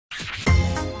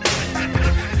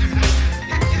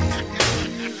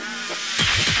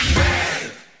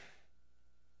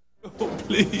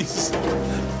Please.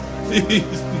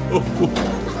 Please, no.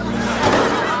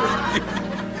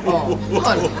 Oh,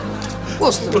 honey,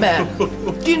 what's the matter?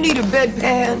 Do you need a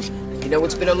bedpan? You know,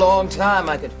 it's been a long time.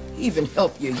 I could even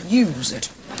help you use it.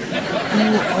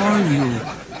 Who are you?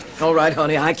 All right,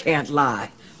 honey, I can't lie.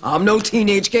 I'm no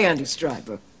teenage candy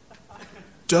striper.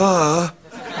 Duh.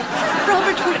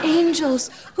 Robert, we're angels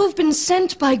who've been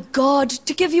sent by God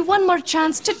to give you one more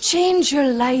chance to change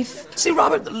your life. See,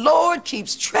 Robert, the Lord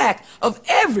keeps track of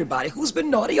everybody who's been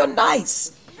naughty or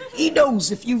nice. He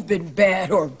knows if you've been bad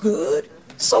or good.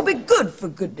 So be good, for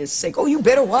goodness sake. Oh, you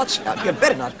better watch out. You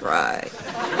better not cry.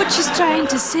 What she's trying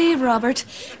to say, Robert,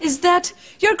 is that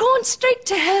you're going straight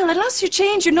to hell unless you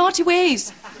change your naughty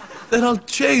ways. Then I'll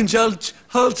change.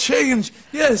 I'll change.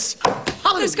 Yes.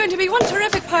 There's going to be one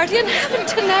terrific party in heaven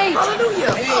tonight.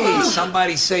 Hallelujah. Hey,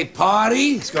 somebody say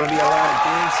party. It's going to be a lot of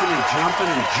dancing and jumping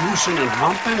and juicing and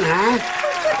humping, huh?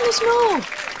 Oh, goodness,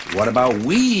 no. What about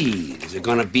weed? Is there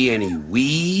going to be any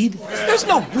weed? There's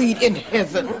no weed in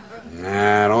heaven.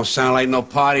 Nah, don't sound like no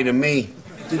party to me.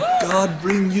 Did God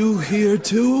bring you here,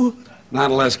 too? Not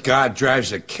unless God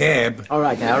drives a cab. All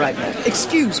right now.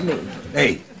 Excuse me.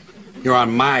 Hey, you're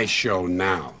on my show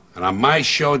now. And on my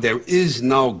show, there is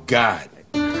no God.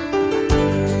 Hey,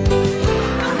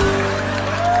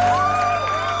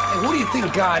 who do you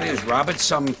think God is, Robert?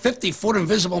 Some 50-foot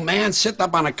invisible man sitting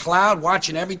up on a cloud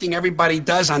watching everything everybody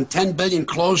does on 10 billion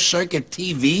closed-circuit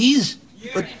TVs?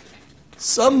 But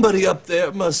somebody up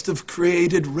there must have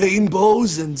created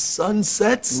rainbows and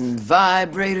sunsets. And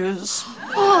vibrators.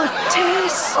 Oh,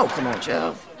 Tess. Oh, come on,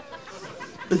 child.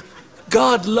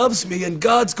 God loves me, and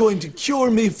God's going to cure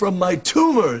me from my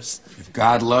tumors. If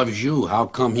God loves you, how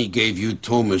come he gave you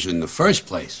tumors in the first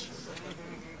place?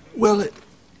 Well,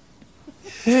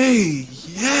 hey,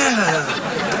 yeah.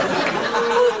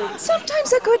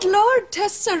 Sometimes a good Lord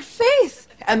tests our faith.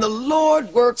 And the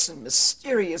Lord works in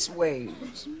mysterious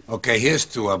ways. Okay, here's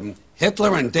two of them.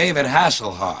 Hitler and David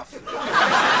Hasselhoff.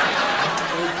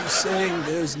 Are you saying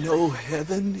there's no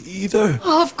heaven either?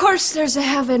 Oh, of course there's a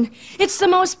heaven. It's the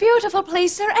most beautiful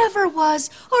place there ever was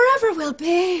or ever will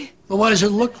be. Well, what does it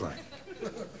look like?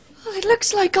 Oh, it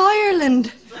looks like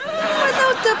Ireland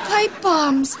without the pipe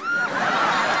bombs.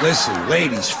 Listen,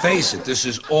 ladies, face it, this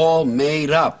is all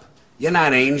made up. You're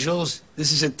not angels.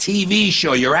 This is a TV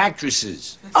show. You're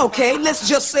actresses. Okay, let's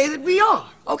just say that we are.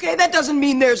 Okay, that doesn't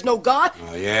mean there's no God.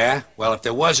 Oh, yeah? Well, if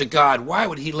there was a God, why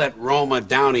would he let Roma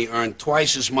Downey earn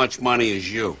twice as much money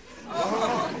as you?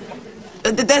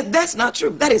 That's not true.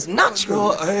 That is not true.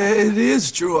 No, it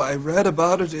is true. I read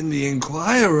about it in the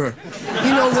Inquirer.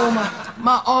 You know, Roma,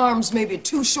 my arms may be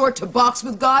too short to box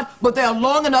with God, but they're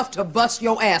long enough to bust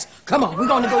your ass. Come on, we're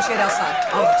gonna negotiate outside.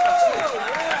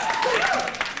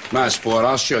 Come on, sport,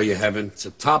 I'll show you heaven. It's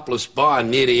a topless bar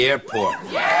near the airport.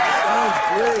 Sounds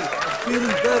great. I'm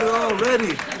feeling better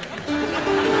already.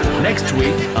 Next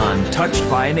week on Touched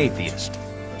by an Atheist.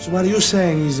 So what are you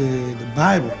saying is the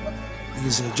Bible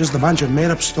is just a bunch of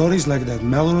made-up stories like that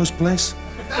Melrose Place?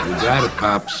 You got it,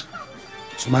 Pops.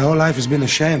 So my whole life has been a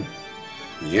sham.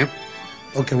 Yep.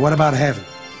 Okay, what about heaven?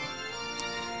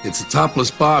 It's a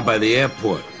topless bar by the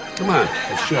airport. Come on,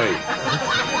 I'll show you.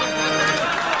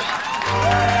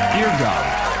 Dear God,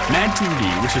 Mad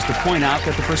TV wishes to point out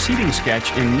that the preceding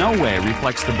sketch in no way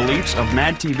reflects the beliefs of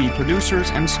Mad TV producers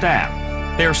and staff.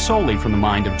 They are solely from the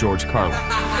mind of George Carlin.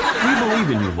 We believe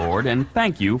in you, Lord, and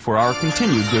thank you for our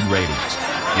continued good ratings.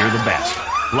 You're the best.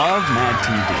 Love Mad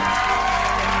TV.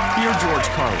 Dear George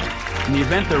Carlin, in the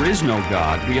event there is no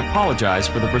God, we apologize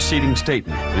for the preceding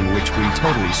statement in which we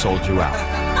totally sold you out.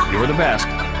 You're the best.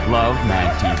 Love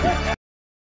Mad TV.